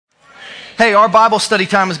Hey, our Bible study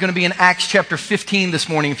time is going to be in Acts chapter 15 this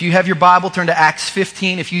morning. If you have your Bible, turn to Acts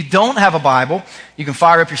 15. If you don't have a Bible, you can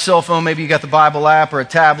fire up your cell phone. Maybe you got the Bible app or a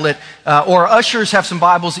tablet. Or our ushers have some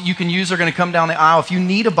Bibles that you can use. They're going to come down the aisle. If you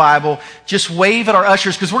need a Bible, just wave at our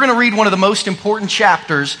ushers because we're going to read one of the most important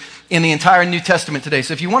chapters in the entire New Testament today.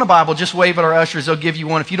 So if you want a Bible, just wave at our ushers. They'll give you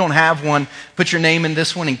one. If you don't have one, put your name in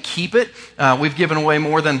this one and keep it. We've given away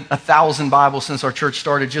more than 1,000 Bibles since our church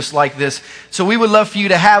started just like this. So we would love for you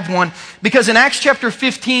to have one because in Acts chapter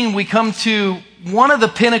 15, we come to one of the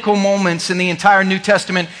pinnacle moments in the entire New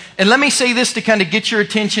Testament. And let me say this to kind of get your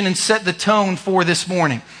attention and set the tone for this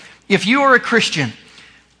morning. If you are a Christian,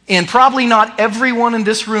 and probably not everyone in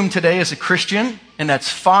this room today is a Christian, and that's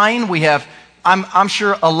fine. We have I'm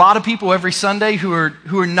sure a lot of people every Sunday who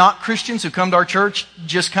are not Christians who come to our church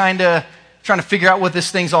just kind of trying to figure out what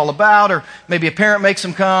this thing's all about, or maybe a parent makes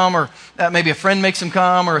them come, or maybe a friend makes them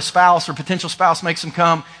come, or a spouse or potential spouse makes them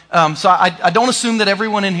come. So I don't assume that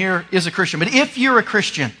everyone in here is a Christian. But if you're a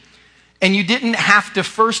Christian and you didn't have to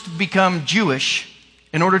first become Jewish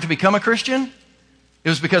in order to become a Christian, it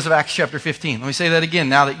was because of Acts chapter 15. Let me say that again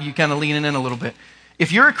now that you kind of leaning in a little bit.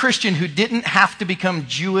 If you're a Christian who didn't have to become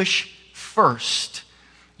Jewish first,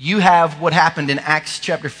 you have what happened in Acts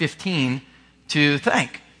chapter 15 to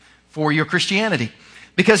thank for your Christianity.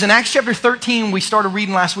 Because in Acts chapter 13, we started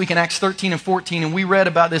reading last week in Acts 13 and 14, and we read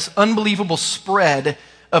about this unbelievable spread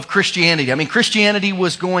of Christianity. I mean, Christianity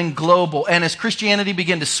was going global, and as Christianity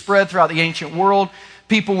began to spread throughout the ancient world,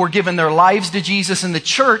 people were giving their lives to Jesus, and the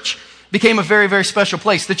church became a very, very special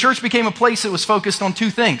place. The church became a place that was focused on two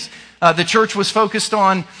things. The church was focused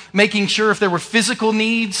on making sure if there were physical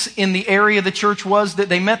needs in the area the church was, that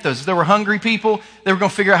they met those. If there were hungry people, they were going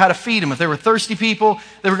to figure out how to feed them. If there were thirsty people,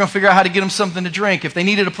 they were going to figure out how to get them something to drink. If they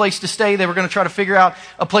needed a place to stay, they were going to try to figure out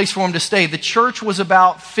a place for them to stay. The church was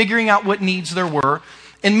about figuring out what needs there were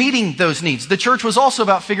and meeting those needs. The church was also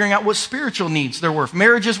about figuring out what spiritual needs there were. If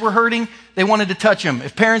marriages were hurting, they wanted to touch them.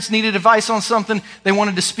 If parents needed advice on something, they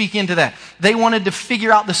wanted to speak into that. They wanted to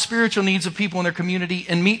figure out the spiritual needs of people in their community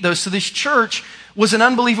and meet those. So this church was an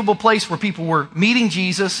unbelievable place where people were meeting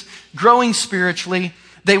Jesus, growing spiritually.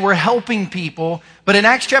 They were helping people. But in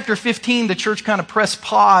Acts chapter 15, the church kind of pressed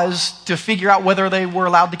pause to figure out whether they were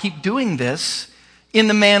allowed to keep doing this in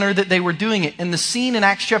the manner that they were doing it. And the scene in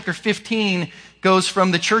Acts chapter 15 goes from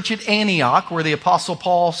the church at Antioch, where the Apostle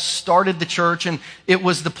Paul started the church, and it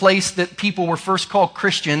was the place that people were first called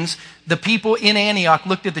Christians. The people in Antioch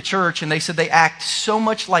looked at the church and they said they act so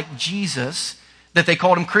much like Jesus that they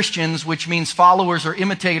called them Christians, which means followers or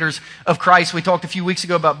imitators of Christ. We talked a few weeks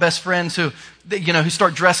ago about best friends who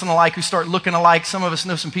start dressing alike, who start looking alike. Some of us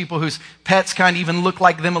know some people whose pets kind of even look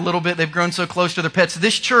like them a little bit. They've grown so close to their pets.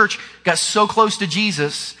 This church got so close to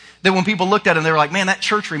Jesus that when people looked at him, they were like, man, that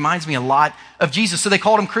church reminds me a lot of Jesus. So they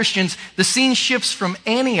called them Christians. The scene shifts from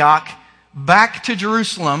Antioch back to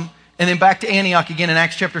Jerusalem and then back to Antioch again in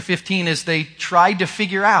Acts chapter 15 as they tried to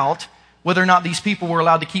figure out whether or not these people were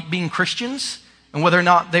allowed to keep being Christians and whether or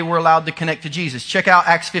not they were allowed to connect to Jesus. Check out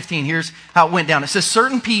Acts 15. Here's how it went down. It says,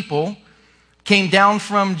 certain people came down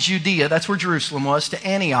from Judea, that's where Jerusalem was, to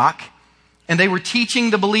Antioch, and they were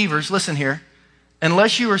teaching the believers, listen here,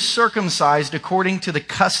 unless you are circumcised according to the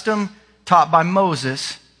custom taught by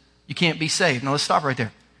Moses, you can't be saved. Now let's stop right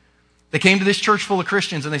there. They came to this church full of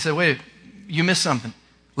Christians and they said, wait, you missed something.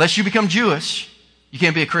 Unless you become Jewish, you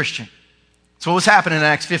can't be a Christian. So what was happening in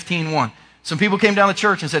Acts 15:1? Some people came down to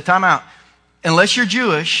church and said, time out. Unless you're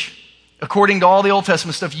Jewish, according to all the Old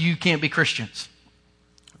Testament stuff, you can't be Christians.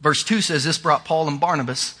 Verse 2 says this brought Paul and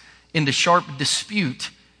Barnabas into sharp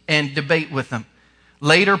dispute and debate with them.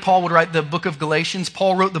 Later, Paul would write the book of Galatians.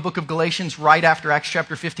 Paul wrote the book of Galatians right after Acts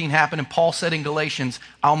chapter 15 happened. And Paul said in Galatians,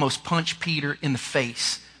 I almost punched Peter in the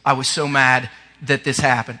face. I was so mad that this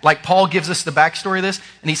happened. Like Paul gives us the backstory of this.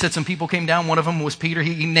 And he said some people came down. One of them was Peter.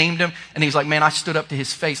 He named him. And he's like, man, I stood up to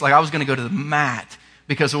his face. Like I was going to go to the mat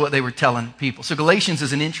because of what they were telling people. So Galatians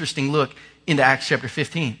is an interesting look into Acts chapter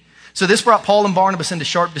 15. So this brought Paul and Barnabas into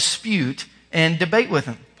sharp dispute and debate with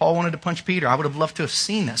him. Paul wanted to punch Peter. I would have loved to have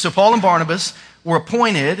seen that. So Paul and Barnabas were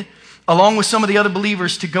appointed, along with some of the other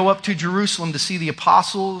believers, to go up to Jerusalem to see the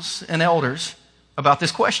apostles and elders about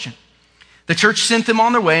this question. The church sent them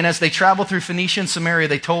on their way, and as they traveled through Phoenicia and Samaria,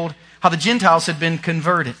 they told how the Gentiles had been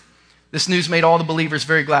converted. This news made all the believers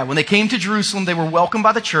very glad. When they came to Jerusalem, they were welcomed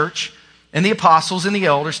by the church and the apostles and the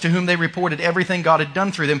elders, to whom they reported everything God had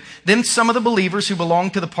done through them. Then some of the believers who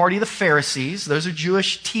belonged to the party of the Pharisees, those are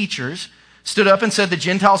Jewish teachers, stood up and said the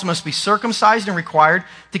Gentiles must be circumcised and required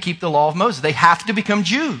to keep the law of Moses. They have to become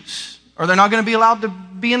Jews, or they're not going to be allowed to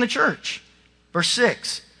be in the church. Verse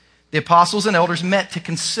 6, the apostles and elders met to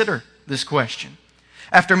consider this question.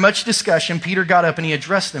 After much discussion, Peter got up and he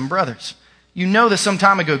addressed them. Brothers, you know that some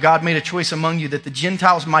time ago God made a choice among you that the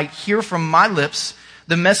Gentiles might hear from my lips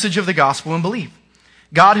the message of the gospel and believe.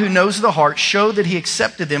 God, who knows the heart, showed that he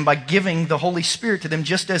accepted them by giving the Holy Spirit to them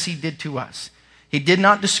just as he did to us. He did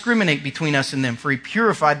not discriminate between us and them, for he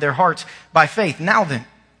purified their hearts by faith. Now then,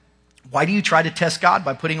 why do you try to test God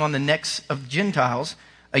by putting on the necks of Gentiles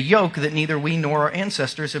a yoke that neither we nor our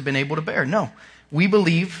ancestors have been able to bear? No, we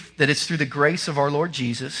believe that it's through the grace of our Lord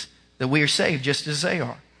Jesus that we are saved just as they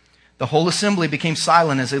are. The whole assembly became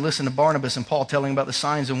silent as they listened to Barnabas and Paul telling about the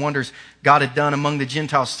signs and wonders God had done among the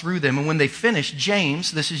Gentiles through them. And when they finished,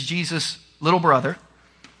 James, this is Jesus' little brother,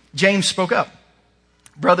 James spoke up.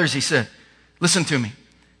 Brothers, he said, listen to me.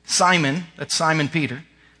 Simon, that's Simon Peter,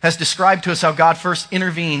 has described to us how God first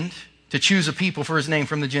intervened to choose a people for his name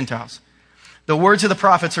from the Gentiles. The words of the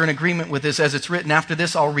prophets are in agreement with this, as it's written, after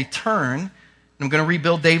this I'll return, and I'm going to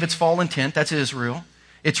rebuild David's fallen tent, that's Israel.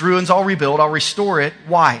 Its ruins I'll rebuild, I'll restore it.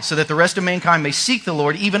 Why? So that the rest of mankind may seek the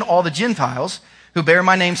Lord, even all the Gentiles who bear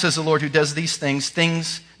my name, says the Lord, who does these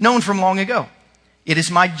things known from long ago. It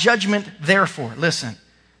is my judgment, therefore, listen,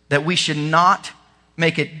 that we should not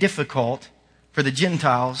make it difficult for the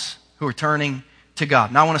Gentiles who are turning to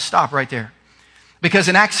God. Now I want to stop right there. Because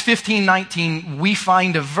in Acts 15:19, we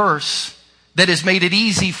find a verse that has made it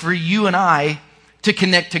easy for you and I to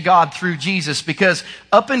connect to God through Jesus. Because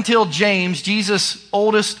up until James, Jesus'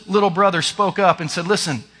 oldest little brother, spoke up and said,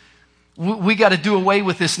 listen, we got to do away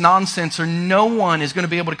with this nonsense or no one is going to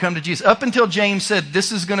be able to come to Jesus. Up until James said,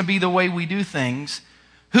 this is going to be the way we do things,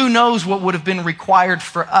 who knows what would have been required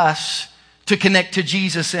for us to connect to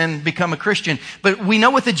Jesus and become a Christian. But we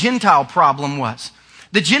know what the Gentile problem was.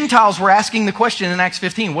 The Gentiles were asking the question in Acts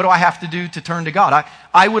 15, what do I have to do to turn to God?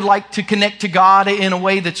 I would like to connect to God in a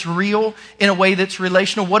way that's real, in a way that's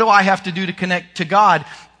relational. What do I have to do to connect to God?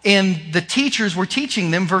 And the teachers were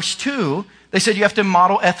teaching them, verse 2, they said you have to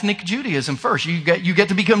model ethnic Judaism first. You get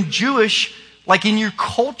to become Jewish like in your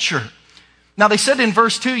culture. Now they said in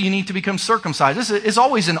verse 2 you need to become circumcised. This is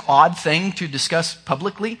always an odd thing to discuss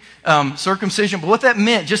publicly, circumcision. But what that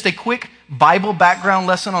meant, just a quick Bible background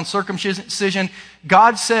lesson on circumcision,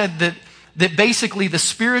 God said that basically the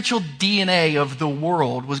spiritual DNA of the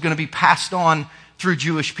world was going to be passed on through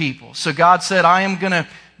Jewish people. So God said, I am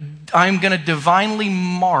going to divinely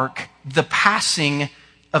mark the passing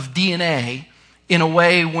of DNA in a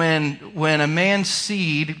way when a man's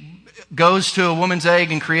seed goes to a woman's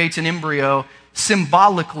egg and creates an embryo,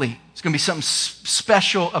 symbolically, it's going to be something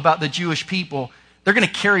special about the Jewish people. They're going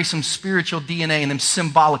to carry some spiritual DNA in them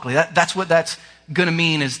symbolically. That's what that's going to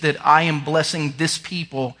mean, is that I am blessing this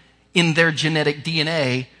people in their genetic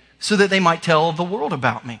DNA so that they might tell the world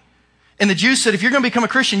about me. And the Jews said, if you're going to become a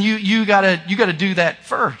Christian, you gotta do that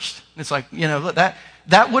first. And it's like,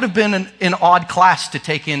 that would have been an odd class to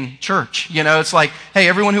take in church. It's like, hey,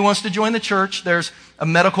 everyone who wants to join the church, there's a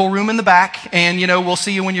medical room in the back, and, we'll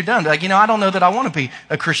see you when you're done. Like, I don't know that I want to be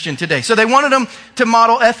a Christian today. So they wanted them to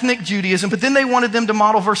model ethnic Judaism, but then they wanted them to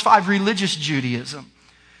model, verse 5, religious Judaism.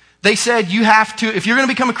 They said, if you're going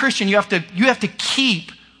to become a Christian, you have to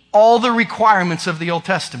keep all the requirements of the Old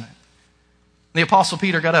Testament. The Apostle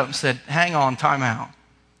Peter got up and said, hang on, time out.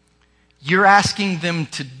 You're asking them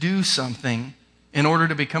to do something in order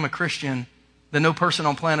to become a Christian that no person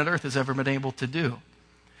on planet Earth has ever been able to do.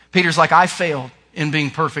 Peter's like, I failed in being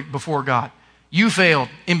perfect before God. You failed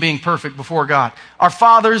in being perfect before God. Our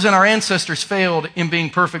fathers and our ancestors failed in being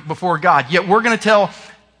perfect before God. Yet we're going to tell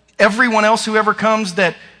everyone else who ever comes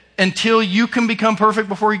that until you can become perfect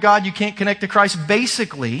before God, you can't connect to Christ.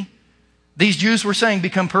 Basically, these Jews were saying,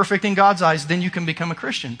 become perfect in God's eyes, then you can become a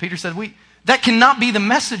Christian. Peter said, that cannot be the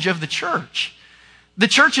message of the church. The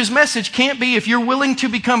church's message can't be, if you're willing to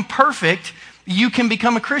become perfect, you can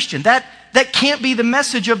become a Christian. That can't be the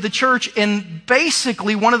message of the church. And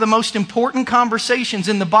basically, one of the most important conversations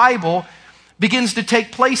in the Bible begins to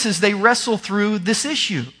take place as they wrestle through this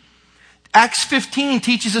issue. Acts 15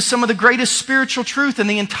 teaches us some of the greatest spiritual truth in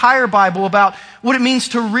the entire Bible about what it means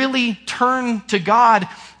to really turn to God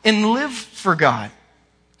and live for God.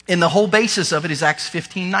 And the whole basis of it is Acts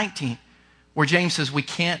 15:19, where James says we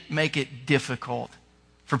can't make it difficult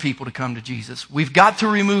for people to come to Jesus. We've got to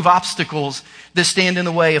remove obstacles that stand in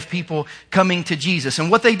the way of people coming to Jesus. And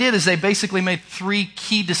what they did is they basically made 3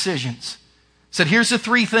 key decisions. Said, here's the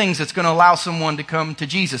 3 things that's going to allow someone to come to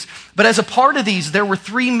Jesus. But as a part of these, there were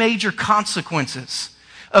 3 major consequences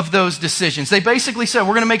of those decisions. They basically said,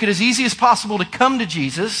 we're going to make it as easy as possible to come to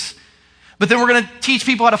Jesus, but then we're going to teach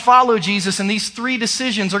people how to follow Jesus. And these 3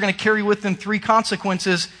 decisions are going to carry with them 3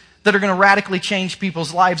 consequences that are going to radically change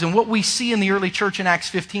people's lives. And what we see in the early church in Acts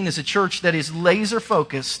 15 is a church that is laser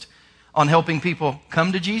focused on helping people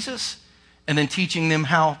come to Jesus and then teaching them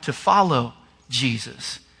how to follow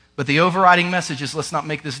Jesus. But the overriding message is, let's not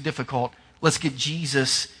make this difficult. Let's get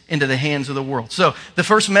Jesus into the hands of the world. So the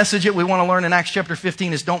first message that we want to learn in Acts chapter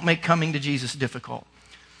 15 is don't make coming to Jesus difficult.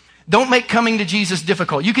 Don't make coming to Jesus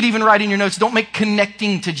difficult. You could even write in your notes, don't make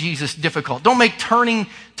connecting to Jesus difficult. Don't make turning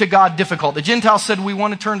to God difficult. The Gentiles said, we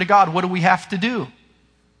want to turn to God. What do we have to do? And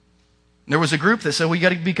there was a group that said, we got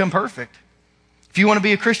to become perfect. If you want to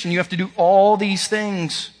be a Christian, you have to do all these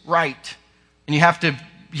things right. And you have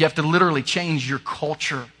to literally change your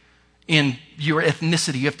culture in your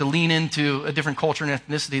ethnicity. You have to lean into a different culture and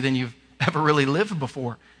ethnicity than you've ever really lived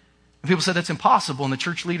before. And people said that's impossible. And the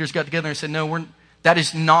church leaders got together and said, no, that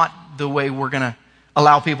is not the way we're going to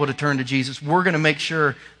allow people to turn to Jesus. We're going to make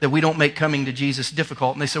sure that we don't make coming to Jesus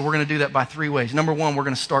difficult. And they said, we're going to do that by 3 ways. Number 1, we're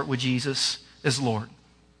going to start with Jesus as Lord.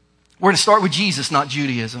 We're going to start with Jesus, not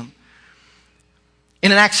Judaism.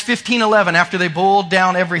 And in Acts 15:11, after they boiled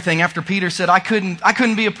down everything, after Peter said, I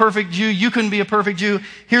couldn't be a perfect Jew, you couldn't be a perfect Jew,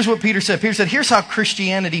 here's what Peter said. Peter said, here's how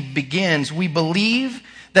Christianity begins. We believe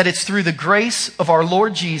that it's through the grace of our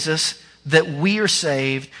Lord Jesus that we are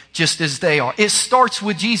saved just as they are. It starts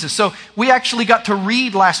with Jesus. So we actually got to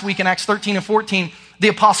read last week in Acts 13 and 14, the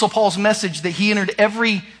Apostle Paul's message that he entered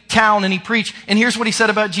every town and he preached. And here's what he said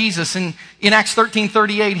about Jesus. In Acts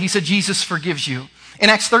 13:38, he said, Jesus forgives you. In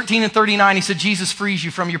Acts 13 and 39, he said, Jesus frees you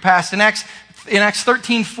from your past. In Acts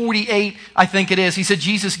 13:48, I think it is, he said,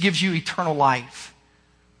 Jesus gives you eternal life.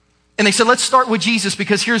 And they said, let's start with Jesus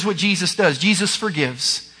because here's what Jesus does. Jesus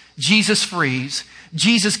forgives. Jesus frees.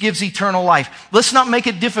 Jesus gives eternal life. Let's not make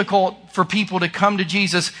it difficult for people to come to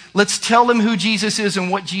Jesus. Let's tell them who Jesus is and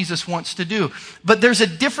what Jesus wants to do. But there's a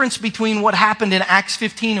difference between what happened in Acts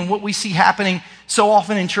 15 and what we see happening so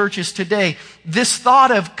often in churches today. This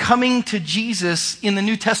thought of coming to Jesus in the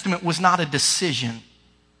New Testament was not a decision.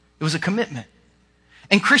 It was a commitment.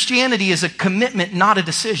 And Christianity is a commitment, not a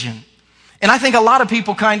decision. And I think a lot of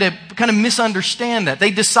people kind of misunderstand that.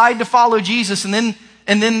 They decide to follow Jesus and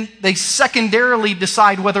then they secondarily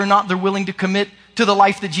decide whether or not they're willing to commit to the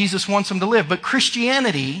life that Jesus wants them to live. But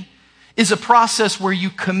Christianity is a process where you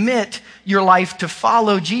commit your life to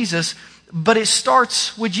follow Jesus, but it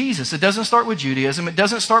starts with Jesus. It doesn't start with Judaism. It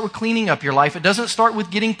doesn't start with cleaning up your life. It doesn't start with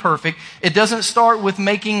getting perfect. It doesn't start with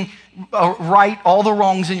making right all the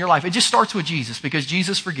wrongs in your life. It just starts with Jesus because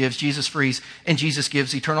Jesus forgives, Jesus frees, and Jesus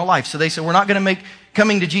gives eternal life. So they said, we're not going to make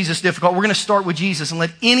coming to Jesus difficult. We're going to start with Jesus and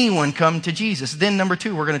let anyone come to Jesus. Then number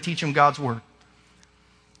 2, we're going to teach them God's word.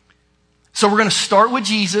 So we're going to start with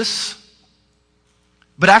Jesus,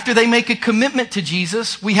 but after they make a commitment to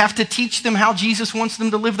Jesus, we have to teach them how Jesus wants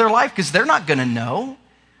them to live their life because they're not going to know.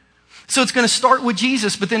 So it's going to start with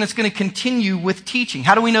Jesus, but then it's going to continue with teaching.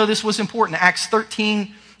 How do we know this was important? Acts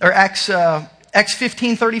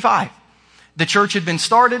 15:35. The church had been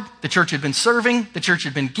started, the church had been serving, the church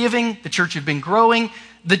had been giving, the church had been growing.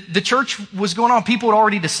 The church was going on. People had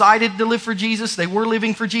already decided to live for Jesus. They were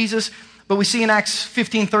living for Jesus. But we see in Acts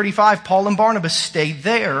 15:35, Paul and Barnabas stayed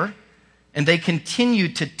there and they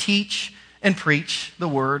continued to teach and preach the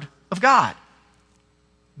word of God.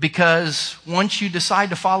 Because once you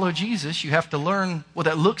decide to follow Jesus, you have to learn what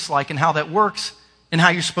that looks like and how that works and how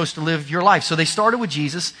you're supposed to live your life. So they started with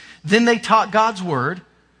Jesus, then they taught God's word.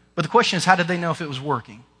 But the question is, how did they know if it was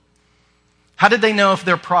working? How did they know if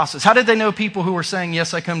their process, how did they know people who were saying,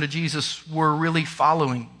 yes, I come to Jesus, were really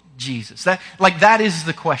following Jesus? That is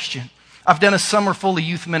the question. I've done a summer full of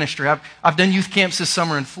youth ministry. I've done youth camps this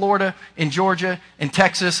summer in Florida, in Georgia, in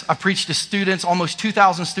Texas. I preached to students, almost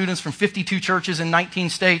 2,000 students from 52 churches in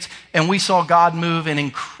 19 states, and we saw God move in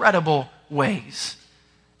incredible ways.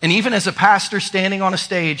 And even as a pastor standing on a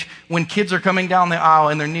stage, when kids are coming down the aisle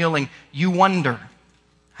and they're kneeling, you wonder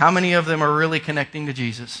how many of them are really connecting to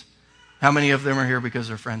Jesus. How many of them are here because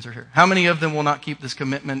their friends are here? How many of them will not keep this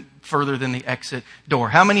commitment further than the exit door?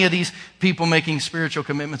 How many of these people making spiritual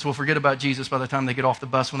commitments will forget about Jesus by the time they get off the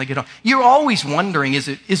bus when they get home? You're always wondering, is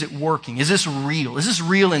it working? Is this real? Is this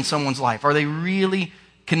real in someone's life? Are they really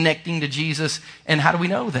connecting to Jesus? And how do we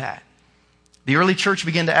know that? The early church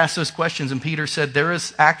began to ask those questions, and Peter said there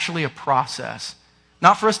is actually a process,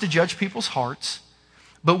 not for us to judge people's hearts,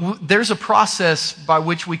 but there's a process by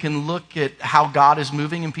which we can look at how God is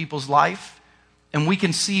moving in people's life, and we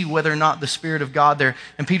can see whether or not the Spirit of God there.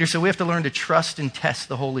 And Peter said we have to learn to trust and test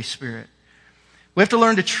the Holy Spirit. We have to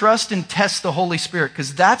learn to trust and test the Holy Spirit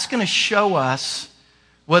because that's going to show us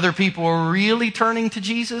whether people are really turning to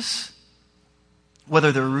Jesus,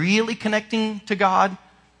 whether they're really connecting to God,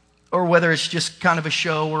 or whether it's just kind of a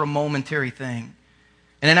show or a momentary thing.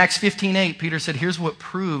 And in Acts 15:8, Peter said, here's what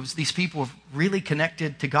proves these people have really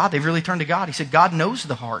connected to God. They've really turned to God. He said, God knows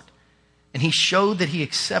the heart. And he showed that he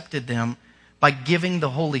accepted them by giving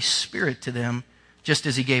the Holy Spirit to them, just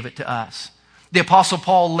as he gave it to us. The Apostle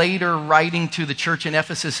Paul, later writing to the church in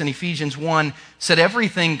Ephesus in Ephesians 1, said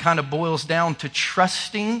everything kind of boils down to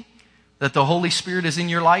trusting that the Holy Spirit is in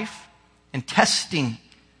your life and testing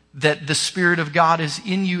that the Spirit of God is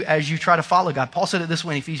in you as you try to follow God. Paul said it this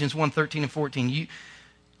way in Ephesians 1, 13 and 14.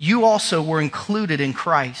 You also were included in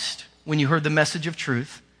Christ when you heard the message of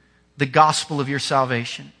truth, the gospel of your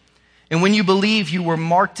salvation. And when you believe, you were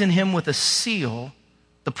marked in him with a seal,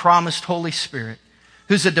 the promised Holy Spirit,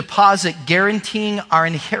 who's a deposit guaranteeing our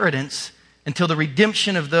inheritance until the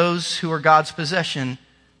redemption of those who are God's possession,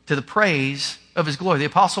 to the praise of his glory. The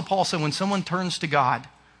Apostle Paul said when someone turns to God,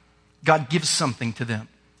 God gives something to them.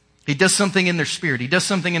 He does something in their spirit. He does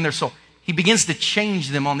something in their soul. He begins to change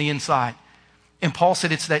them on the inside. And Paul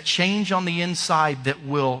said it's that change on the inside that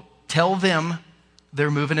will tell them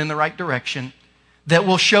they're moving in the right direction, that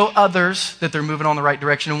will show others that they're moving on the right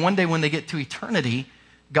direction. And one day when they get to eternity,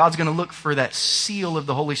 God's going to look for that seal of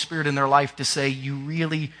the Holy Spirit in their life to say, you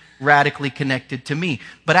really radically connected to me.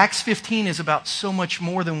 But Acts 15 is about so much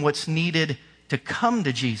more than what's needed to come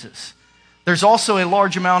to Jesus. There's also a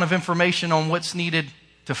large amount of information on what's needed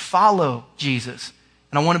to follow Jesus.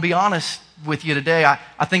 And I want to be honest with you today.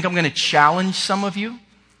 I think I'm going to challenge some of you.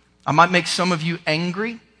 I might make some of you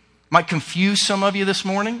angry. Might confuse some of you this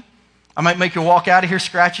morning. I might make you walk out of here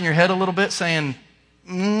scratching your head a little bit saying,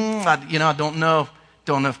 I don't know.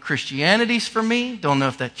 Don't know if Christianity's for me. Don't know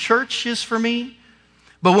if that church is for me.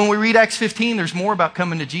 But when we read Acts 15, there's more about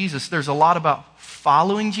coming to Jesus. There's a lot about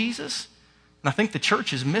following Jesus. And I think the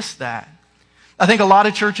church has missed that. I think a lot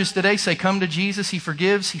of churches today say, come to Jesus, he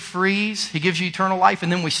forgives, he frees, he gives you eternal life,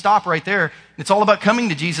 and then we stop right there. It's all about coming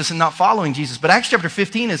to Jesus and not following Jesus. But Acts chapter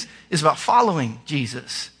 15 is about following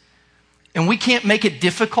Jesus. And we can't make it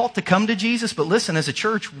difficult to come to Jesus, but listen, as a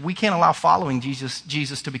church, we can't allow following Jesus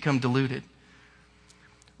to become diluted.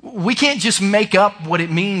 We can't just make up what it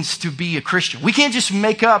means to be a Christian. We can't just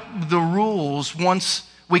make up the rules once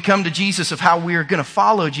we come to Jesus of how we're going to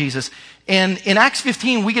follow Jesus. And in Acts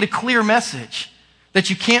 15, we get a clear message that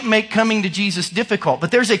you can't make coming to Jesus difficult.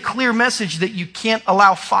 But there's a clear message that you can't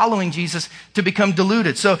allow following Jesus to become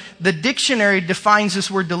diluted. So the dictionary defines this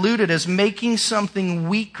word diluted as making something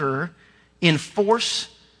weaker in force,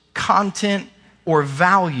 content, or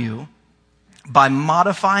value by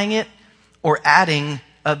modifying it or adding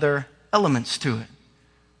other elements to it.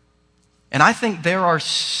 And I think there are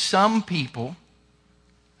some people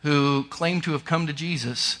who claim to have come to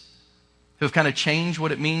Jesus who have kind of changed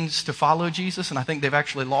what it means to follow Jesus, and I think they've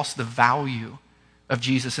actually lost the value of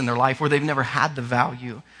Jesus in their life, or they've never had the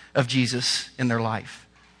value of Jesus in their life.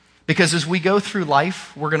 Because as we go through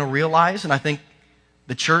life, we're going to realize, and I think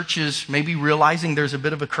the church is maybe realizing there's a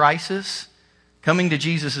bit of a crisis. Coming to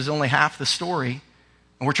Jesus is only half the story.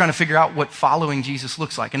 And we're trying to figure out what following Jesus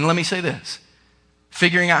looks like. And let me say this.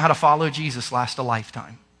 Figuring out how to follow Jesus lasts a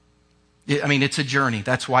lifetime. It's a journey.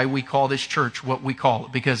 That's why we call this church what we call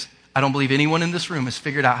it. Because I don't believe anyone in this room has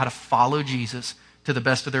figured out how to follow Jesus to the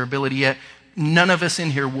best of their ability yet. None of us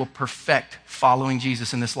in here will perfect following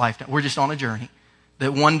Jesus in this lifetime. We're just on a journey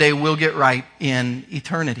that one day we'll get right in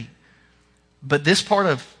eternity. But this part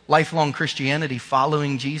of lifelong Christianity,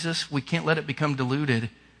 following Jesus, we can't let it become diluted.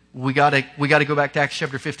 We got to go back to Acts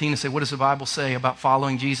chapter 15 and say, what does the Bible say about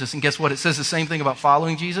following Jesus? And guess what? It says the same thing about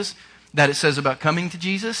following Jesus that it says about coming to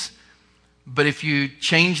Jesus. But if you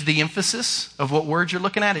change the emphasis of what words you're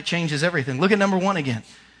looking at, it changes everything. Look at number 1 again.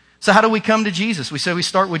 So how do we come to Jesus? We say we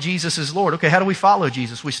start with Jesus as Lord. Okay, how do we follow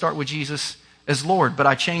Jesus? We start with Jesus as Lord. But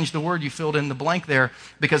I changed the word. You filled in the blank there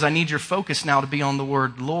because I need your focus now to be on the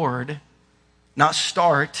word Lord, not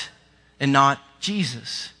start, and not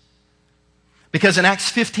Jesus. Because in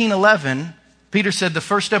Acts 15:11, Peter said the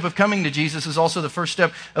first step of coming to Jesus is also the first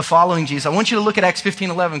step of following Jesus. I want you to look at Acts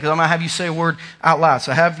 15:11 because I'm going to have you say a word out loud.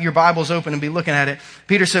 So have your Bibles open and be looking at it.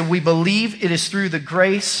 Peter said, we believe it is through the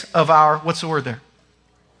grace of our, what's the word there?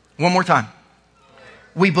 One more time.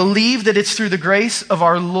 We believe that it's through the grace of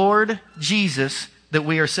our Lord Jesus that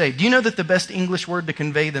we are saved. Do you know that the best English word to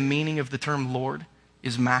convey the meaning of the term Lord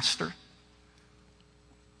is master?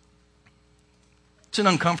 It's an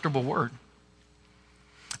uncomfortable word.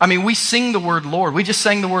 We sing the word Lord. We just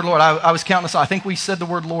sang the word Lord. I was counting this out. I think we said the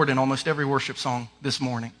word Lord in almost every worship song this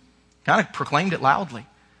morning. Kind of proclaimed it loudly.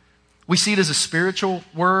 We see it as a spiritual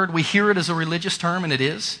word. We hear it as a religious term, and it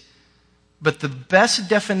is. But the best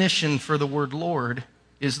definition for the word Lord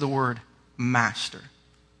is the word master.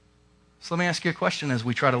 So let me ask you a question as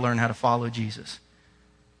we try to learn how to follow Jesus.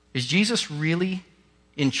 Is Jesus really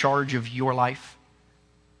in charge of your life?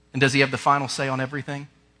 And does he have the final say on everything?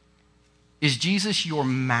 Is Jesus your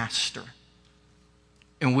master?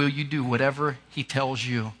 And will you do whatever he tells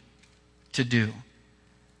you to do?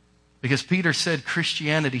 Because Peter said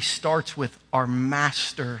Christianity starts with our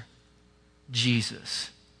master,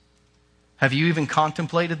 Jesus. Have you even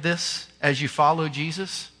contemplated this as you follow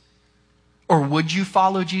Jesus? Or would you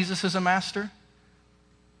follow Jesus as a master?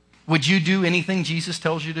 Would you do anything Jesus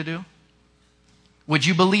tells you to do? Would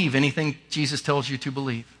you believe anything Jesus tells you to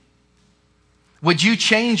believe? Would you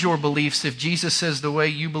change your beliefs if Jesus says the way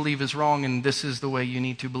you believe is wrong and this is the way you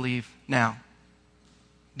need to believe now?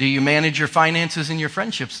 Do you manage your finances and your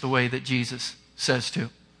friendships the way that Jesus says to?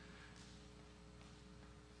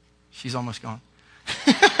 She's almost gone.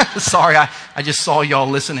 Sorry, I just saw y'all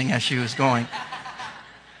listening as she was going.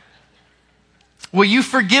 Will you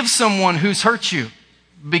forgive someone who's hurt you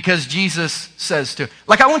because Jesus says to?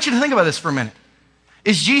 Like, I want you to think about this for a minute.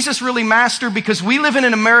 Is Jesus really master? Because we live in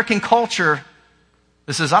an American culture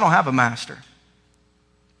that says, I don't have a master.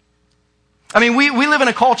 I mean, we live in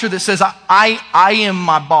a culture that says, I am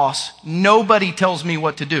my boss. Nobody tells me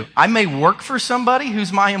what to do. I may work for somebody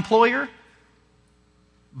who's my employer,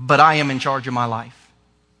 but I am in charge of my life.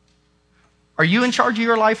 Are you in charge of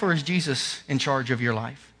your life, or is Jesus in charge of your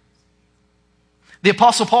life? The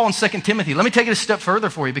Apostle Paul in 2 Timothy, let me take it a step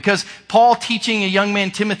further for you, because Paul, teaching a young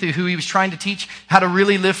man, Timothy, who he was trying to teach how to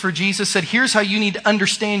really live for Jesus, said, here's how you need to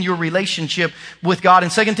understand your relationship with God.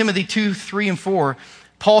 In 2 Timothy 2, 3, and 4,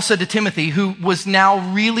 Paul said to Timothy, who was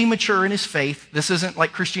now really mature in his faith, this isn't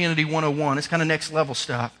like Christianity 101, it's kind of next level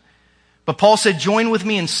stuff. But Paul said, join with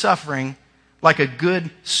me in suffering like a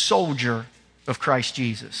good soldier of Christ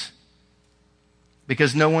Jesus.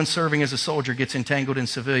 Because no one serving as a soldier gets entangled in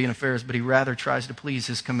civilian affairs, but he rather tries to please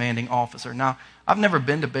his commanding officer. Now, I've never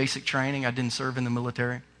been to basic training. I didn't serve in the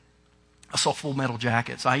military. I saw Full Metal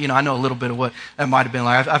Jackets. I know a little bit of what that might have been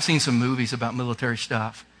like. I've seen some movies about military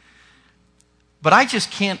stuff. But I just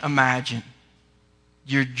can't imagine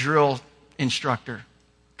your drill instructor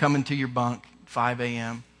coming to your bunk at 5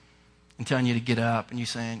 a.m. and telling you to get up, and you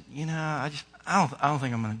saying, I don't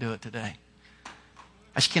think I'm going to do it today.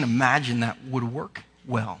 I just can't imagine that would work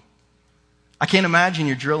well. I can't imagine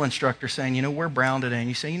your drill instructor saying, wear brown today. And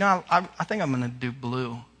you say, I think I'm going to do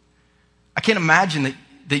blue. I can't imagine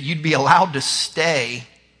that you'd be allowed to stay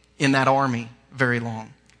in that army very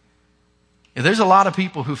long. There's a lot of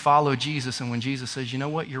people who follow Jesus, and when Jesus says, you know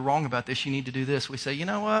what, you're wrong about this, you need to do this, we say, you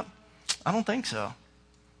know what, I don't think so.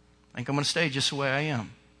 I think I'm going to stay just the way I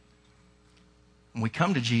am. And we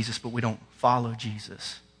come to Jesus, but we don't follow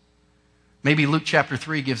Jesus. Maybe Luke chapter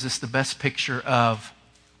 3 gives us the best picture of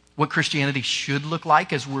what Christianity should look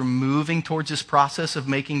like as we're moving towards this process of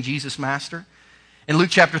making Jesus master. In Luke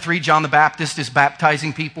chapter 3, John the Baptist is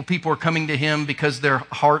baptizing people. People are coming to him because their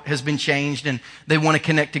heart has been changed and they want to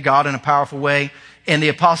connect to God in a powerful way. And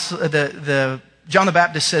John the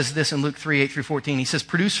Baptist says this in Luke 3, 8 through 14. He says,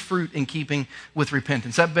 produce fruit in keeping with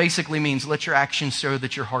repentance. That basically means let your actions show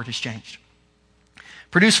that your heart has changed.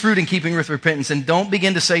 Produce fruit in keeping with repentance, and don't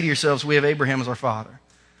begin to say to yourselves, we have Abraham as our father.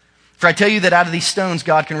 For I tell you that out of these stones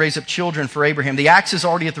God can raise up children for Abraham. The axe is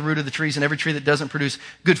already at the root of the trees, and every tree that doesn't produce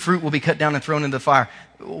good fruit will be cut down and thrown into the fire.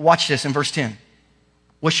 Watch this in verse 10.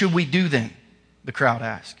 What should we do then? The crowd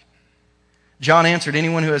asked. John answered,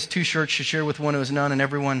 anyone who has 2 shirts should share with one who has none, and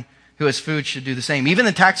everyone who has food should do the same. Even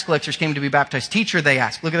the tax collectors came to be baptized. Teacher, they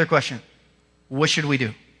asked. Look at their question. What should we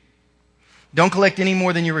do? Don't collect any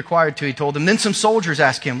more than you're required to, he told them. Then some soldiers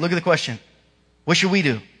asked him, look at the question. What should we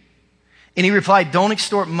do? And he replied, don't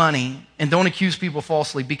extort money and don't accuse people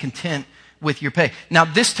falsely. Be content with your pay. Now,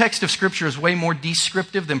 this text of Scripture is way more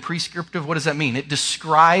descriptive than prescriptive. What does that mean? It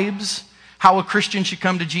describes how a Christian should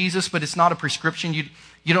come to Jesus, but it's not a prescription. You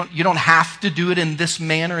don't have to do it in this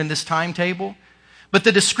manner, in this timetable. But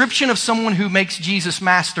the description of someone who makes Jesus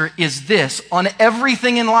master is this: on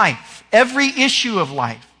everything in life, every issue of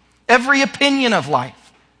life, every opinion of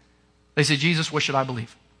life, they say, Jesus, what should I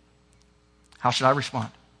believe? How should I respond?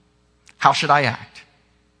 How should I act?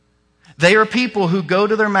 They are people who go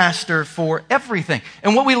to their master for everything.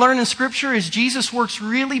 And what we learn in Scripture is Jesus works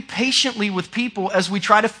really patiently with people as we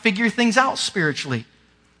try to figure things out spiritually.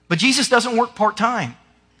 But Jesus doesn't work part-time.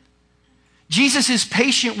 Jesus is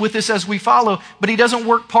patient with us as we follow, but he doesn't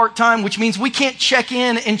work part-time, which means we can't check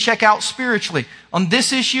in and check out spiritually. On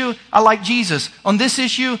this issue, I like Jesus. On this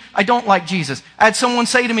issue, I don't like Jesus. I had someone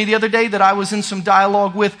say to me the other day that I was in some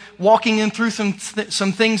dialogue with, walking in through some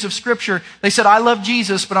things of Scripture. They said, I love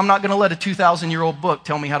Jesus, but I'm not going to let a 2,000-year-old book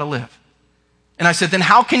tell me how to live. And I said, then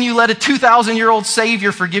how can you let a 2,000-year-old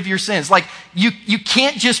Savior forgive your sins? Like, you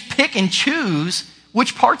can't just pick and choose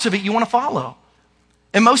which parts of it you want to follow.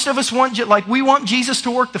 And most of us we want Jesus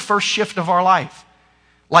to work the first shift of our life.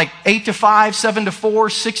 Like 8 to 5, 7 to 4,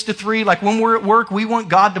 6 to 3. Like when we're at work, we want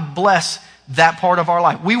God to bless that part of our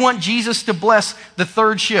life. We want Jesus to bless the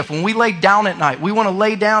third shift. When we lay down at night, we want to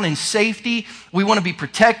lay down in safety. We want to be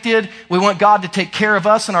protected. We want God to take care of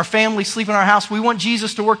us and our family, sleep in our house. We want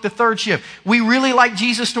Jesus to work the third shift. We really like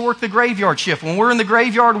Jesus to work the graveyard shift. When we're in the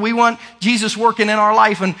graveyard, we want Jesus working in our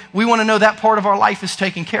life, and we want to know that part of our life is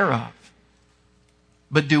taken care of.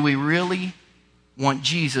 But do we really want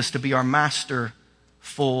Jesus to be our master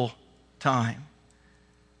full time?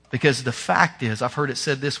 Because the fact is, I've heard it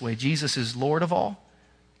said this way, Jesus is Lord of all,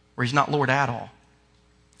 or he's not Lord at all.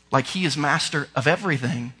 Like he is master of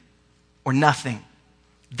everything or nothing.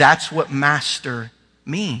 That's what master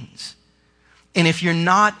means. And if you're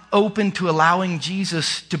not open to allowing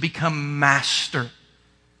Jesus to become master,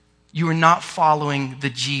 you are not following the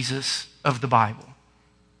Jesus of the Bible.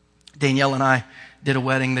 Danielle and I did a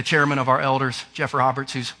wedding. The chairman of our elders, Jeff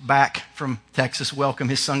Roberts, who's back from Texas, welcome.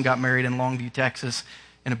 His son got married in Longview, Texas,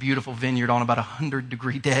 in a beautiful vineyard on about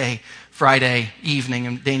 100-degree day, Friday evening.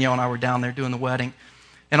 And Danielle and I were down there doing the wedding.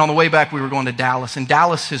 And on the way back, we were going to Dallas. And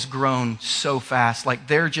Dallas has grown so fast. Like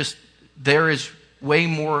there is way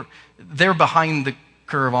more, they're behind the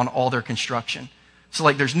curve on all their construction. So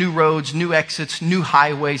like there's new roads, new exits, new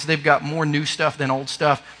highways. They've got more new stuff than old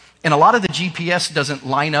stuff. And a lot of the GPS doesn't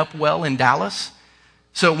line up well in Dallas.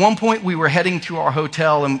 So at one point we were heading to our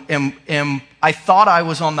hotel and I thought I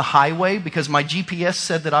was on the highway because my GPS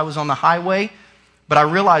said that I was on the highway, but I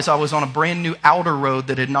realized I was on a brand new outer road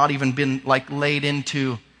that had not even been like laid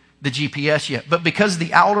into the GPS yet. But because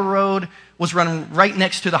the outer road was running right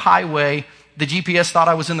next to the highway, the GPS thought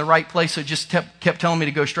I was in the right place, so it just kept telling me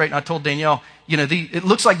to go straight. And I told Danielle, it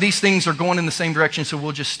looks like these things are going in the same direction, so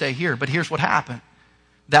we'll just stay here. But here's what happened.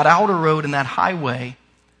 That outer road and that highway,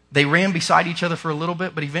 they ran beside each other for a little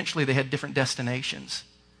bit, but eventually they had different destinations.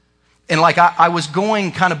 And like I was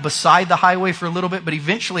going kind of beside the highway for a little bit, but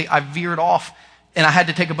eventually I veered off and I had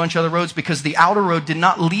to take a bunch of other roads because the outer road did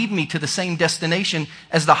not lead me to the same destination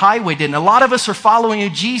as the highway did. And a lot of us are following a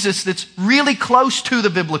Jesus that's really close to the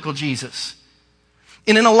biblical Jesus.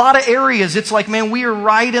 And in a lot of areas, it's like, man, we are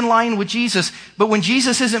right in line with Jesus. But when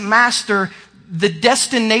Jesus isn't master, the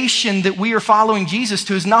destination that we are following Jesus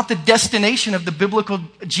to is not the destination of the biblical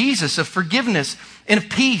Jesus of forgiveness and of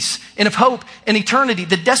peace and of hope and eternity.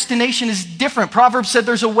 The destination is different. Proverbs said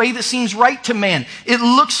there's a way that seems right to man. It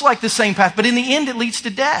looks like the same path, but in the end it leads to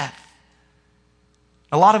death.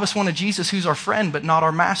 A lot of us want a Jesus who's our friend but not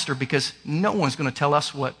our master because no one's going to tell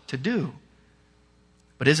us what to do.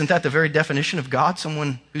 But isn't that the very definition of God?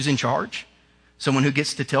 Someone who's in charge? Someone who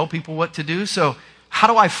gets to tell people what to do? So how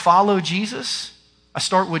do I follow Jesus? I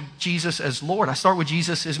start with Jesus as Lord. I start with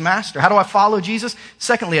Jesus as Master. How do I follow Jesus?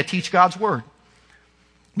 Secondly, I teach God's Word.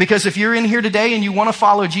 Because if you're in here today and you want to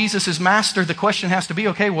follow Jesus as Master, the question has to be,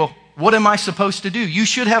 okay, well, what am I supposed to do? You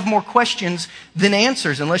should have more questions than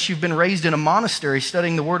answers unless you've been raised in a monastery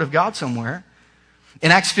studying the Word of God somewhere.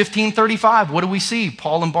 In Acts 15:35, what do we see?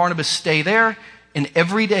 Paul and Barnabas stay there, and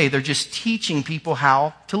every day they're just teaching people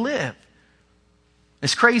how to live.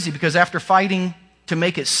 It's crazy because after fighting to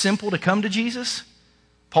make it simple to come to Jesus,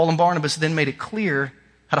 Paul and Barnabas then made it clear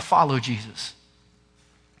how to follow Jesus.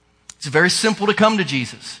 It's very simple to come to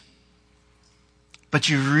Jesus, but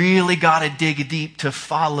you really got to dig deep to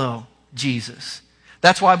follow Jesus.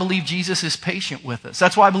 That's why I believe Jesus is patient with us.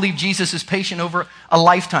 That's why I believe Jesus is patient over a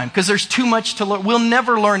lifetime, because there's too much to learn. We'll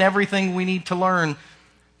never learn everything we need to learn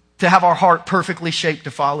to have our heart perfectly shaped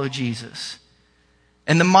to follow Jesus.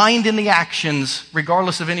 And the mind and the actions,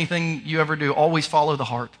 regardless of anything you ever do, always follow the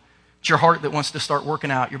heart. It's your heart that wants to start working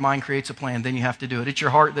out. Your mind creates a plan, then you have to do it. It's your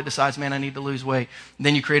heart that decides, man, I need to lose weight.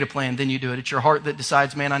 Then you create a plan, then you do it. It's your heart that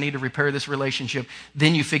decides, man, I need to repair this relationship.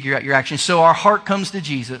 Then you figure out your actions. So our heart comes to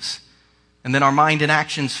Jesus, and then our mind and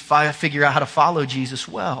actions figure out how to follow Jesus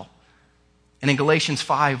well. And in Galatians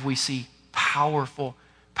 5, we see powerful,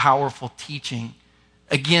 powerful teaching.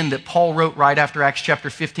 Again, that Paul wrote right after Acts chapter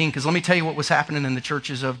 15, because let me tell you what was happening in the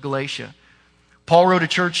churches of Galatia. Paul wrote a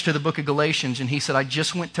church to the book of Galatians, and he said, I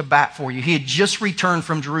just went to bat for you. He had just returned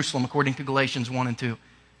from Jerusalem, according to Galatians 1 and 2.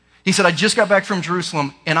 He said, I just got back from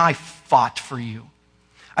Jerusalem, and I fought for you.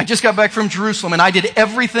 I just got back from Jerusalem, and I did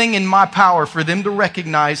everything in my power for them to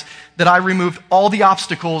recognize that I removed all the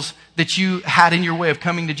obstacles that you had in your way of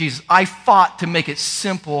coming to Jesus. I fought to make it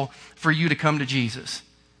simple for you to come to Jesus.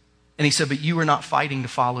 And he said, but you are not fighting to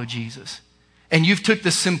follow Jesus. And you've took the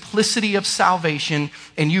simplicity of salvation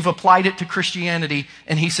and you've applied it to Christianity.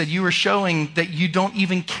 And he said, you are showing that you don't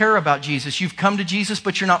even care about Jesus. You've come to Jesus,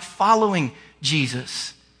 but you're not following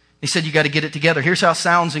Jesus. He said you got to get it together. Here's how it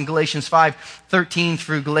sounds in Galatians 5:13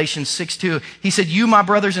 through Galatians 6:2. He said, you, my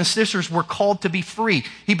brothers and sisters, were called to be free.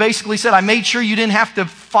 He basically said, I made sure you didn't have to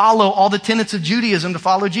follow all the tenets of Judaism to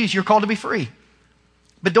follow Jesus. You're called to be free.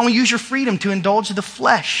 But don't use your freedom to indulge the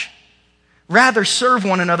flesh. Rather, serve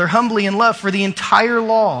one another humbly in love, for the entire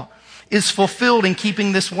law is fulfilled in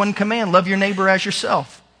keeping this one command. Love your neighbor as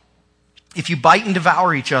yourself. If you bite and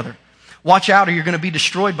devour each other, watch out or you're going to be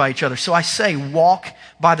destroyed by each other. So I say, walk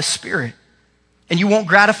by the Spirit, and you won't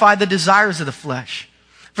gratify the desires of the flesh.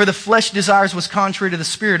 For the flesh desires what's contrary to the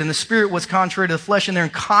Spirit, and the Spirit what's contrary to the flesh, and they're in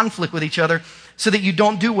conflict with each other, so that you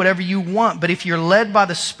don't do whatever you want. But if you're led by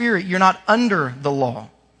the Spirit, you're not under the law.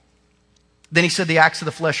 Then he said the acts of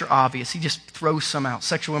the flesh are obvious. He just throws some out.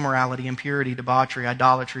 Sexual immorality, impurity, debauchery,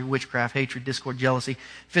 idolatry, witchcraft, hatred, discord, jealousy,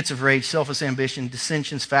 fits of rage, selfish ambition,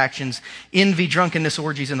 dissensions, factions, envy, drunkenness,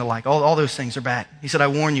 orgies, and the like. All those things are bad. He said, I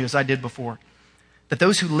warn you, as I did before, that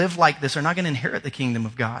those who live like this are not going to inherit the kingdom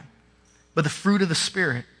of God. But the fruit of the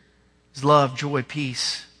Spirit is love, joy,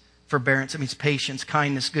 peace, forbearance. That means patience,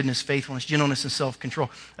 kindness, goodness, faithfulness, gentleness, and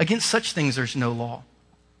self-control. Against such things there's no law.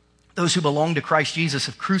 Those who belong to Christ Jesus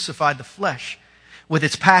have crucified the flesh with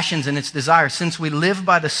its passions and its desires. Since we live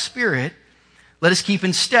by the Spirit, let us keep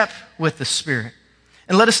in step with the Spirit.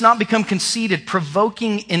 And let us not become conceited,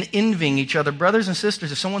 provoking and envying each other. Brothers and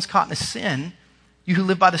sisters, if someone's caught in a sin, you who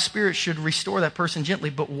live by the Spirit should restore that person gently,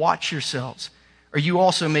 but watch yourselves, or you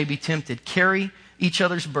also may be tempted. Carry each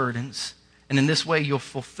other's burdens, and in this way you'll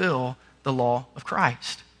fulfill the law of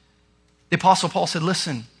Christ. The Apostle Paul said,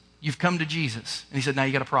 listen, you've come to Jesus. And he said, now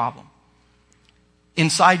you got a problem.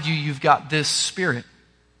 Inside you, you've got this spirit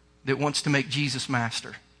that wants to make Jesus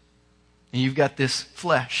master. And you've got this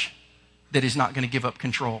flesh that is not going to give up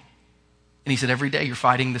control. And he said, every day you're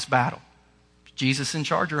fighting this battle. Is Jesus in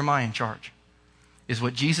charge or am I in charge? Is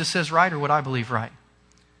what Jesus says right or what I believe right?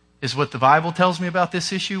 Is what the Bible tells me about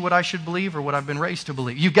this issue what I should believe or what I've been raised to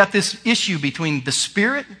believe? You've got this issue between the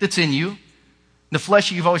spirit that's in you, the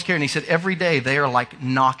flesh you've always carried. And he said, every day they are like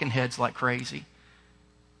knocking heads like crazy.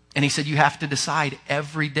 And he said, you have to decide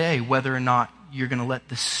every day whether or not you're going to let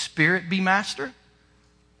the Spirit be master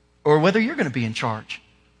or whether you're going to be in charge.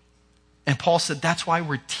 And Paul said, that's why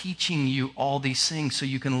we're teaching you all these things, so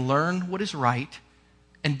you can learn what is right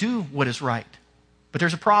and do what is right. But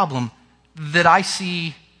there's a problem that I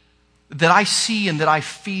see and that I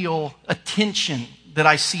feel, a tension that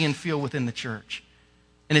I see and feel within the church.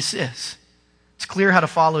 And it's this. It's clear how to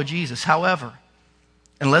follow Jesus. However,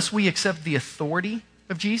 unless we accept the authority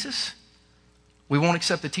of Jesus, we won't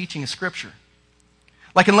accept the teaching of Scripture.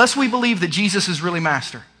 Like, unless we believe that Jesus is really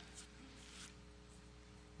master,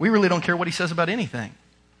 we really don't care what he says about anything.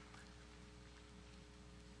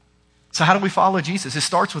 So how do we follow Jesus? It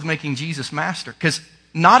starts with making Jesus master. Because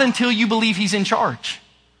not until you believe he's in charge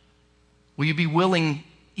will you be willing,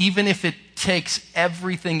 even if it takes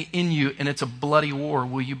everything in you and it's a bloody war,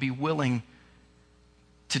 will you be willing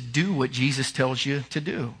to do what Jesus tells you to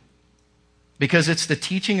do? Because it's the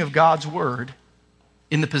teaching of God's word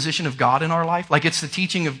in the position of God in our life. Like, it's the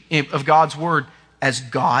teaching of God's word as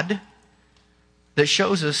God that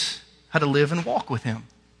shows us how to live and walk with him.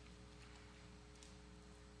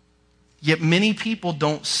 Yet many people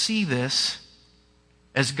don't see this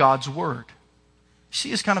as God's word. You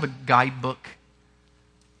see, it's kind of a guidebook,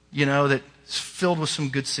 that's filled with some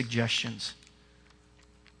good suggestions.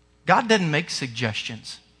 God doesn't make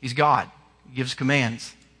suggestions. He's God. He gives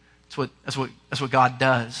commands. That's what God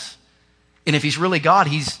does. And if he's really God,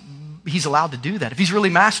 he's allowed to do that. If he's really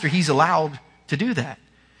master, he's allowed to do that.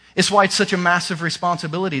 It's why it's such a massive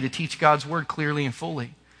responsibility to teach God's word clearly and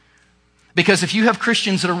fully. Because if you have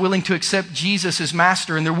Christians that are willing to accept Jesus as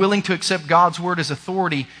master and they're willing to accept God's word as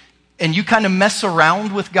authority, and you kind of mess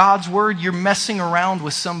around with God's word, you're messing around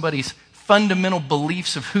with somebody's fundamental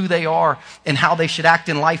beliefs of who they are and how they should act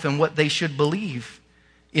in life and what they should believe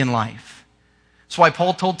in life. That's why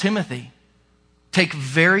Paul told Timothy, take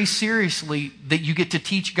very seriously that you get to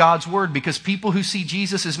teach God's word, because people who see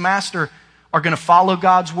Jesus as master are going to follow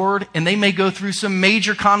God's word, and they may go through some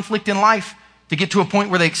major conflict in life to get to a point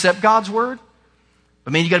where they accept God's word.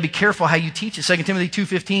 But man, you got to be careful how you teach it. 2 Timothy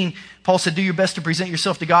 2:15, Paul said, do your best to present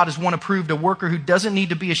yourself to God as one approved, a worker who doesn't need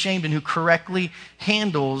to be ashamed and who correctly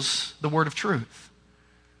handles the word of truth.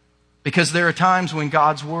 Because there are times when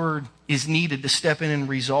God's word is needed to step in and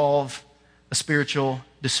resolve a spiritual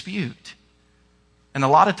dispute. And a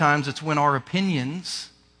lot of times it's when our opinions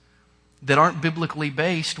that aren't biblically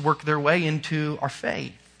based work their way into our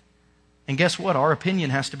faith. And guess what? Our opinion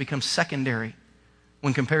has to become secondary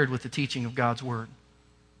when compared with the teaching of God's word.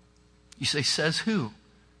 You say, says who?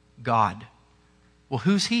 God. Well,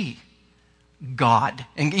 who's he? God.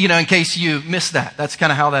 And, in case you missed that, that's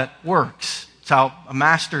kind of how that works. It's how a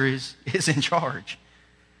master is in charge.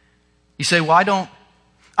 You say, well, I don't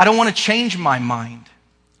want to change my mind.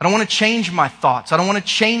 I don't want to change my thoughts. I don't want to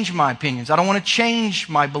change my opinions. I don't want to change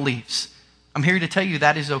my beliefs. I'm here to tell you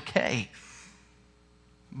that is okay.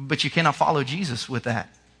 But you cannot follow Jesus with that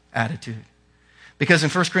attitude. Because in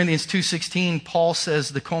 1 Corinthians 2:16, Paul says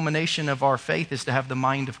the culmination of our faith is to have the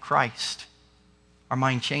mind of Christ. Our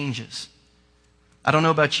mind changes. I don't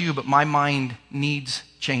know about you, but my mind needs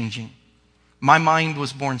changing. My mind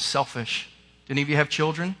was born selfish. Do any of you have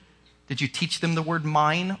children? Did you teach them the word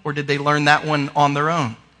mine, or did they learn that one on their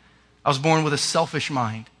own? I was born with a selfish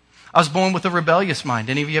mind. I was born with a rebellious mind.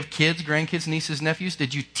 Any of you have kids, grandkids, nieces, nephews?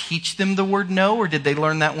 Did you teach them the word no, or did they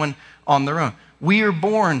learn that one on their own? We are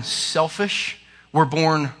born selfish. We're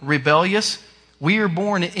born rebellious. We are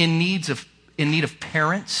born in need of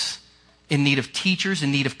parents, in need of teachers,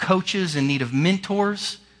 in need of coaches, in need of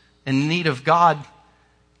mentors, in need of God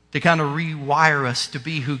to kind of rewire us to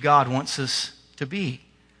be who God wants us to be.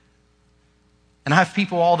 And I have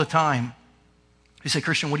people all the time who say,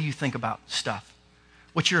 Christian, what do you think about stuff?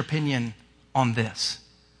 What's your opinion on this?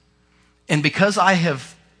 And because I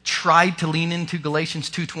have tried to lean into Galatians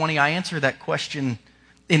 2:20, I answer that question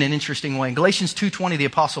in an interesting way. In Galatians 2:20, the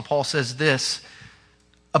Apostle Paul says this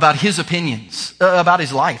about his opinions, about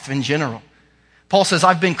his life in general. Paul says,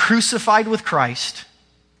 I've been crucified with Christ,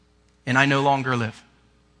 and I no longer live.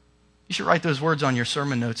 You should write those words on your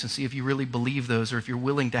sermon notes and see if you really believe those, or if you're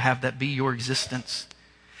willing to have that be your existence.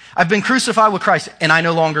 I've been crucified with Christ, and I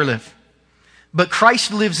no longer live. But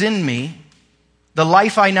Christ lives in me. The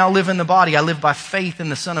life I now live in the body, I live by faith in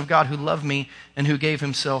the Son of God who loved me and who gave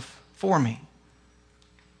himself for me.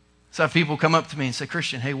 So I have people come up to me and say,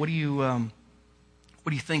 Christian, hey, what do you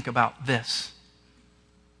think about this?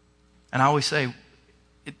 And I always say,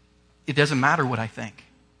 it doesn't matter what I think.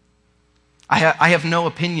 I have no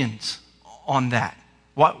opinions on that.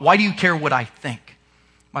 Why do you care what I think?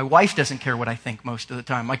 My wife doesn't care what I think most of the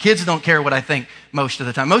time. My kids don't care what I think most of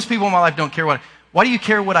the time. Most people in my life don't care why do you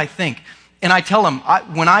care what I think? And I tell them,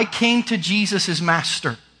 when I came to Jesus as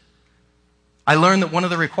master, I learned that one of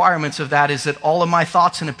the requirements of that is that all of my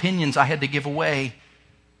thoughts and opinions I had to give away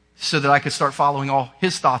so that I could start following all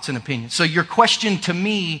his thoughts and opinions. So your question to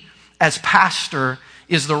me as pastor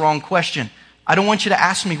is the wrong question. I don't want you to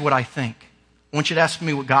ask me what I think. I want you to ask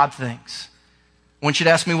me what God thinks. I want you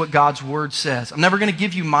to ask me what God's word says. I'm never going to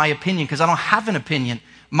give you my opinion because I don't have an opinion.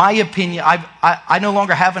 My opinion, I no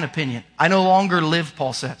longer have an opinion. I no longer live,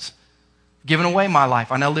 Paul says. I've given away my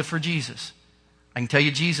life. I now live for Jesus. I can tell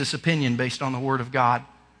you Jesus' opinion based on the word of God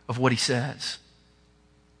of what he says.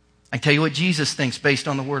 I can tell you what Jesus thinks based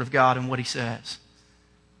on the word of God and what he says.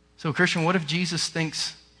 So, Christian, what if Jesus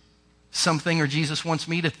thinks something, or Jesus wants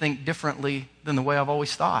me to think differently than the way I've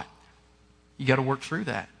always thought? You got to work through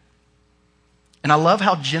that. And I love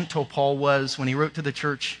how gentle Paul was when he wrote to the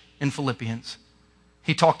church in Philippians.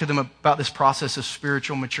 He talked to them about this process of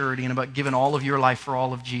spiritual maturity and about giving all of your life for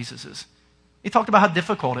all of Jesus's. He talked about how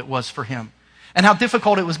difficult it was for him and how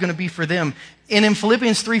difficult it was going to be for them. And in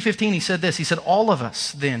Philippians 3:15, he said this. He said, all of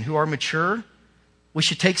us then who are mature, we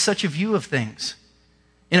should take such a view of things.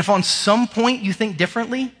 And if on some point you think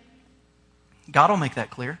differently, God will make that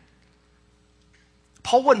clear.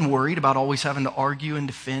 Paul wasn't worried about always having to argue and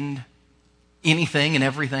defend anything and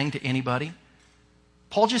everything to anybody.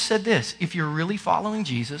 Paul just said this: if you're really following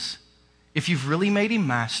Jesus, if you've really made him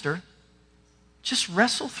master, just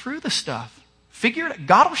wrestle through the stuff. Figure it out.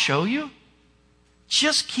 God will show you.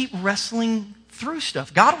 Just keep wrestling through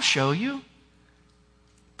stuff. God will show you.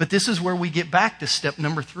 But this is where we get back to step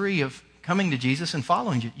number 3 of coming to Jesus and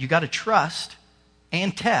following you. You got to trust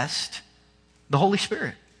and test the Holy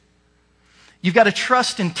Spirit. You've got to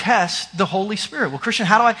trust and test the Holy Spirit. Well, Christian,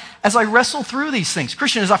 how do as I wrestle through these things,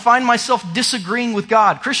 Christian, as I find myself disagreeing with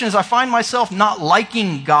God, Christian, as I find myself not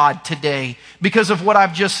liking God today because of what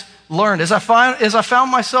I've just learned, as I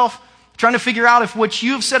found myself trying to figure out if what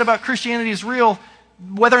you've said about Christianity is real,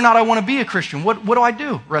 whether or not I want to be a Christian, what do I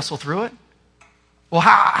do? Wrestle through it? Well,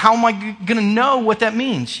 how am I going to know what that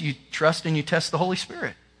means? You trust and you test the Holy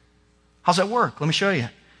Spirit. How's that work? Let me show you.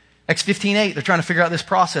 Acts 15:8, they're trying to figure out this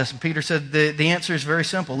process. And Peter said the answer is very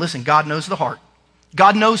simple. Listen, God knows the heart.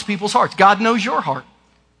 God knows people's hearts. God knows your heart.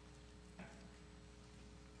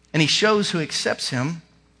 And he shows who accepts him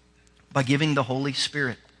by giving the Holy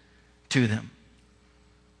Spirit to them.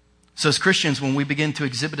 So as Christians, when we begin to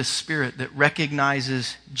exhibit a spirit that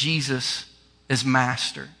recognizes Jesus as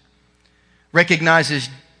master, recognizes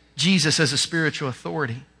Jesus as a spiritual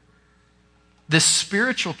authority, this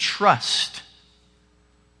spiritual trust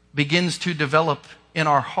begins to develop in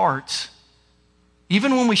our hearts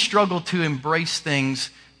even when we struggle to embrace things,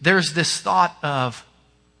 there's this thought of,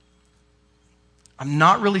 I'm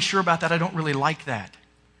not really sure about that. I don't really like that.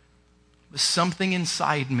 But something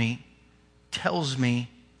inside me tells me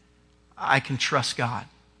I can trust God.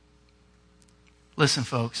 Listen,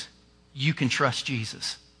 folks, you can trust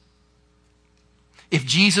Jesus. If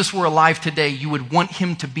Jesus were alive today, you would want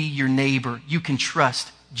him to be your neighbor. You can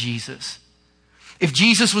trust Jesus. If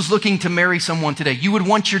Jesus was looking to marry someone today, you would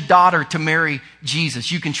want your daughter to marry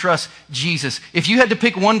Jesus. You can trust Jesus. If you had to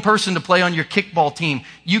pick one person to play on your kickball team,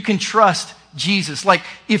 you can trust Jesus. Like,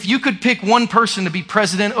 if you could pick one person to be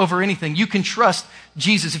president over anything, you can trust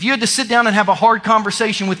Jesus. If you had to sit down and have a hard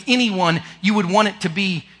conversation with anyone, you would want it to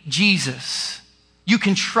be Jesus. You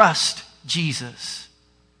can trust Jesus.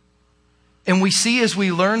 And we see as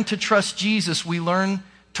we learn to trust Jesus, we learn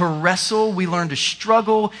to wrestle, we learn to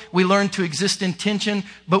struggle, we learn to exist in tension,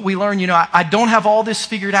 but we learn, I don't have all this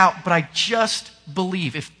figured out, but I just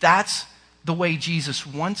believe if that's the way Jesus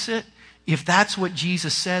wants it, if that's what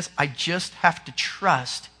Jesus says, I just have to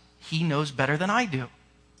trust he knows better than I do.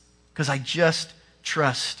 Because I just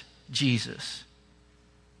trust Jesus.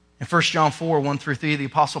 In 1 John 4, 1 through 3, the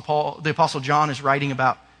Apostle John is writing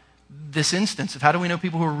about this instance of how do we know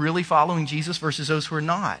people who are really following Jesus versus those who are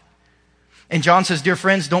not. And John says, dear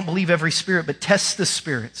friends, don't believe every spirit, but test the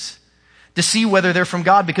spirits to see whether they're from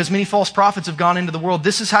God, because many false prophets have gone into the world.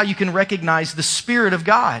 This is how you can recognize the Spirit of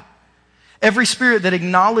God. Every spirit that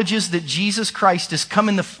acknowledges that Jesus Christ has come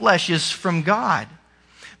in the flesh is from God.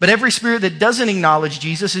 But every spirit that doesn't acknowledge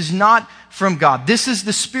Jesus is not from God. This is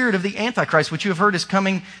the spirit of the Antichrist, which you have heard is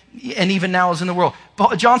coming and even now is in the world.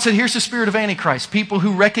 John said, here's the spirit of Antichrist, people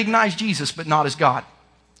who recognize Jesus but not as God.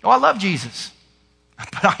 Oh, I love Jesus,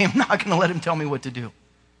 but I am not going to let him tell me what to do.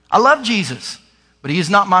 I love Jesus, but he is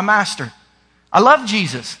not my master. I love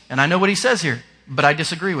Jesus, and I know what he says here, but I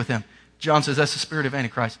disagree with him. John says that's the spirit of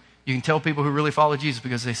Antichrist. You can tell people who really follow Jesus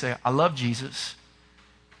because they say, I love Jesus,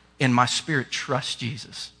 and my spirit trusts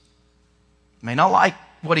Jesus. I may not like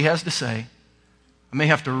what he has to say. I may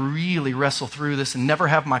have to really wrestle through this and never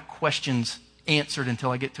have my questions answered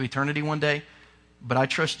until I get to eternity one day, but I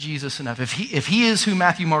trust Jesus enough. If he is who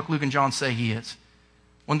Matthew, Mark, Luke, and John say he is,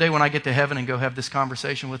 one day when I get to heaven and go have this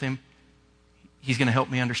conversation with him, he's going to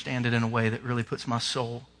help me understand it in a way that really puts my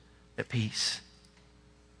soul at peace.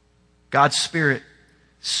 God's Spirit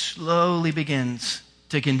slowly begins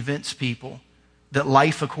to convince people that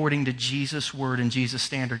life according to Jesus' word and Jesus'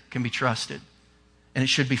 standard can be trusted and it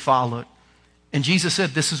should be followed. And Jesus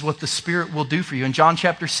said, this is what the Spirit will do for you. In John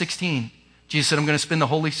chapter 16, Jesus said, I'm going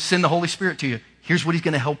to send the Holy Spirit to you. Here's what he's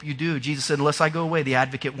going to help you do. Jesus said, unless I go away, the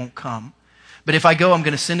advocate won't come. But if I go, I'm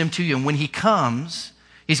going to send him to you. And when he comes,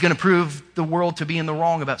 he's going to prove the world to be in the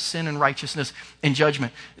wrong about sin and righteousness and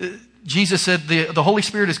judgment. Jesus said the Holy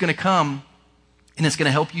Spirit is going to come and it's going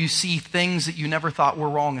to help you see things that you never thought were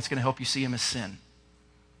wrong. It's going to help you see them as sin.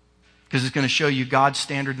 Because it's going to show you God's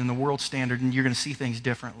standard and the world's standard, and you're going to see things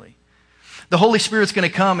differently. The Holy Spirit's going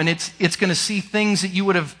to come, and it's going to see things that you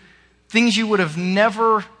would have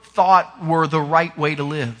never thought were the right way to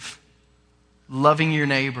live. Loving your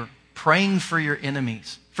neighbor, praying for your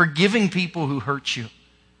enemies, forgiving people who hurt you.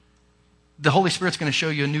 The Holy Spirit's going to show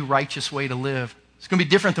you a new righteous way to live. It's going to be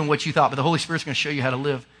different than what you thought, but the Holy Spirit's going to show you how to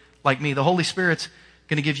live like me. The Holy Spirit's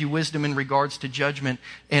going to give you wisdom in regards to judgment,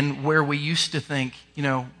 and where we used to think,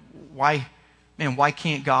 why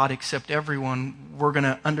can't God accept everyone? We're going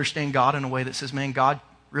to understand God in a way that says, man, God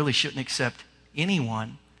really shouldn't accept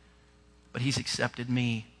anyone, but he's accepted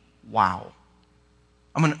me. Wow.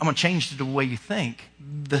 I'm going to change the way you think.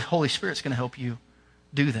 The Holy Spirit's going to help you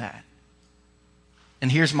do that.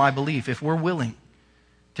 And here's my belief. If we're willing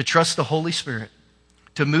to trust the Holy Spirit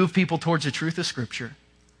to move people towards the truth of Scripture,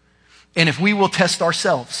 and if we will test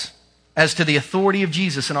ourselves as to the authority of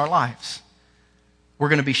Jesus in our lives, we're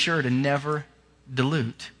going to be sure to never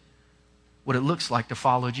dilute what it looks like to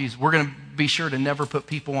follow Jesus. We're going to be sure to never put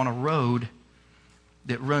people on a road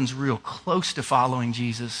that runs real close to following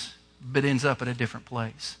Jesus, but ends up at a different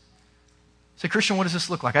place. So, Christian, what does this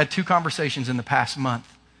look like? I had 2 conversations in the past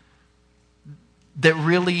month that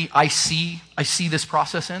really I see this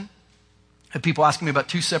process in. I had people asking me about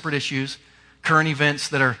 2 separate issues, current events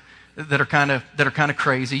that are kind of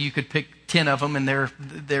crazy. You could pick 10 of them, and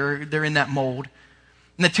they're in that mold.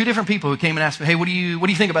 And the 2 different people who came and asked me, hey, what do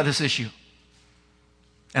you think about this issue?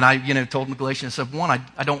 And I, told them Galatians, I said, one,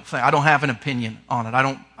 I don't have an opinion on it.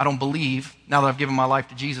 I don't believe, now that I've given my life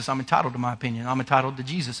to Jesus, I'm entitled to my opinion. I'm entitled to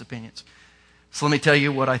Jesus' opinions. So let me tell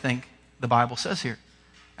you what I think the Bible says here.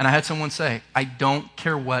 And I had someone say, I don't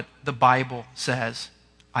care what the Bible says.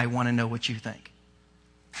 I want to know what you think.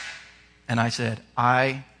 And I said,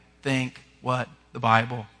 I think what the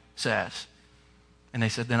Bible says. And they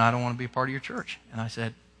said, then I don't want to be a part of your church. And I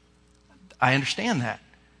said, I understand that.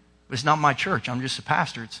 But it's not my church. I'm just a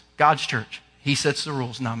pastor. It's God's church. He sets the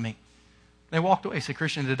rules, not me. They walked away. Said,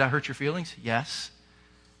 Christian, did I hurt your feelings? Yes.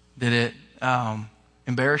 Did it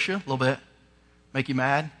embarrass you? A little bit. Make you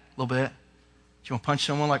mad? A little bit. Do you want to punch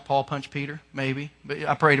someone like Paul punched Peter? Maybe. But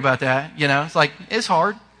I prayed about that. It's like, it's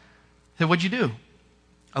hard. I said, what'd you do?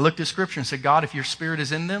 I looked at Scripture and said, God, if your Spirit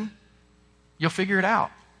is in them, you'll figure it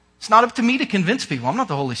out. It's not up to me to convince people. I'm not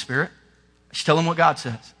the Holy Spirit. I just tell them what God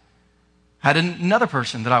says. I had another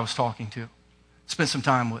person that I was talking to, spent some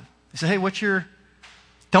time with. They said, hey,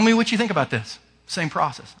 tell me what you think about this. Same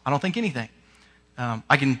process. I don't think anything. I'm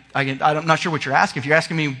not sure what you're asking. If you're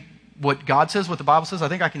asking me what God says, what the Bible says, I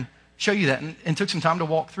think I can show you that. And took some time to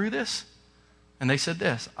walk through this. And they said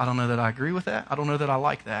this, I don't know that I agree with that. I don't know that I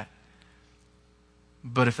like that.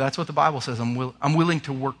 But if that's what the Bible says, I'm willing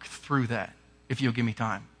to work through that if you'll give me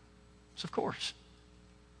time. So of course.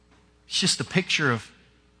 It's just a picture of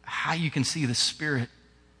how you can see the Spirit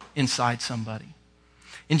inside somebody.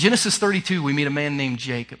 In Genesis 32, we meet a man named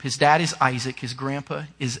Jacob. His dad is Isaac. His grandpa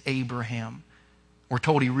is Abraham. We're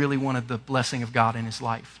told he really wanted the blessing of God in his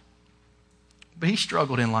life. But he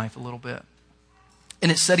struggled in life a little bit.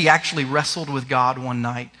 And it said he actually wrestled with God one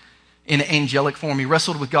night in angelic form. He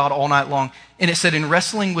wrestled with God all night long. And it said in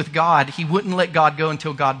wrestling with God, he wouldn't let God go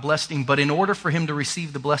until God blessed him. But in order for him to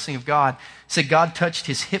receive the blessing of God, it said God touched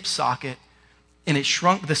his hip socket and it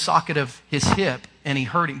shrunk the socket of his hip and he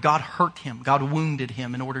hurt him. God hurt him. God wounded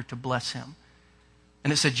him in order to bless him.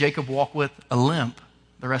 And it said Jacob walked with a limp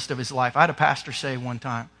the rest of his life. I had a pastor say one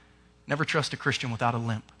time, never trust a Christian without a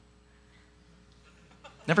limp.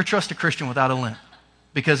 Never trust a Christian without a limp.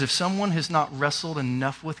 Because if someone has not wrestled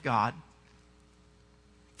enough with God,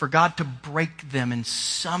 for God to break them in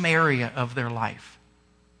some area of their life,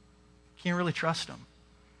 you can't really trust them.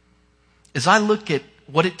 As I look at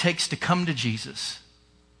what it takes to come to Jesus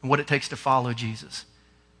and what it takes to follow Jesus,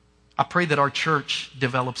 I pray that our church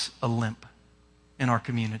develops a limp in our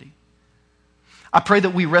community. I pray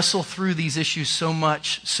that we wrestle through these issues so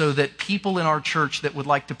much so that people in our church that would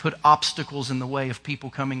like to put obstacles in the way of people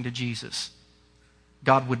coming to Jesus,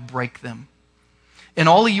 God would break them. And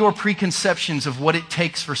all of your preconceptions of what it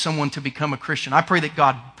takes for someone to become a Christian, I pray that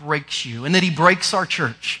God breaks you and that He breaks our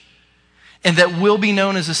church. And that we'll be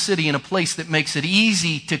known as a city and a place that makes it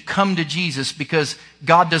easy to come to Jesus because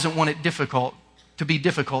God doesn't want it difficult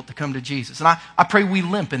to come to Jesus. And I pray we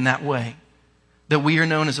limp in that way, that we are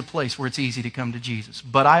known as a place where it's easy to come to Jesus.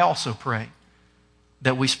 But I also pray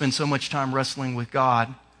that we spend so much time wrestling with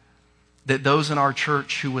God that those in our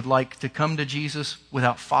church who would like to come to Jesus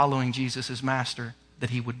without following Jesus as master, that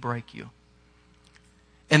He would break you.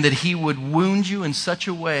 And that He would wound you in such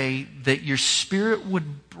a way that your spirit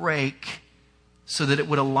would break so that it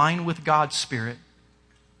would align with God's Spirit.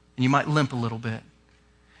 And you might limp a little bit.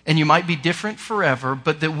 And you might be different forever,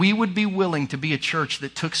 but that we would be willing to be a church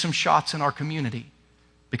that took some shots in our community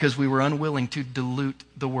because we were unwilling to dilute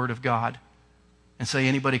the Word of God and say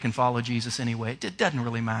anybody can follow Jesus anyway. It doesn't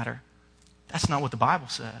really matter. That's not what the Bible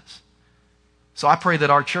says. So I pray that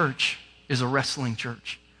our church is a wrestling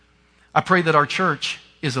church. I pray that our church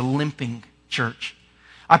is a limping church.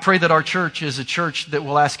 I pray that our church is a church that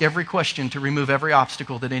will ask every question to remove every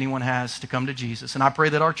obstacle that anyone has to come to Jesus. And I pray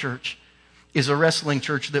that our church is a wrestling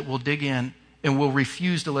church that will dig in and will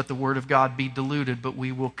refuse to let the Word of God be diluted, but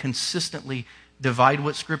we will consistently divide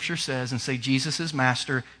what Scripture says and say Jesus is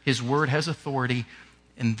master, His Word has authority,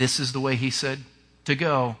 and this is the way He said to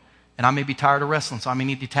go. And I may be tired of wrestling, so I may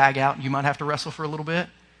need to tag out. You might have to wrestle for a little bit.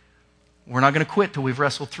 We're not going to quit till we've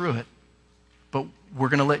wrestled through it. But we're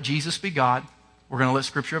going to let Jesus be God. We're going to let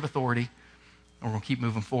Scripture have authority. And we're going to keep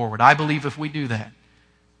moving forward. I believe if we do that,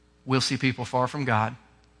 we'll see people far from God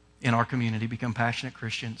in our community become passionate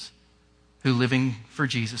Christians who, living for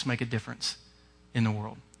Jesus, make a difference in the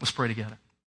world. Let's pray together.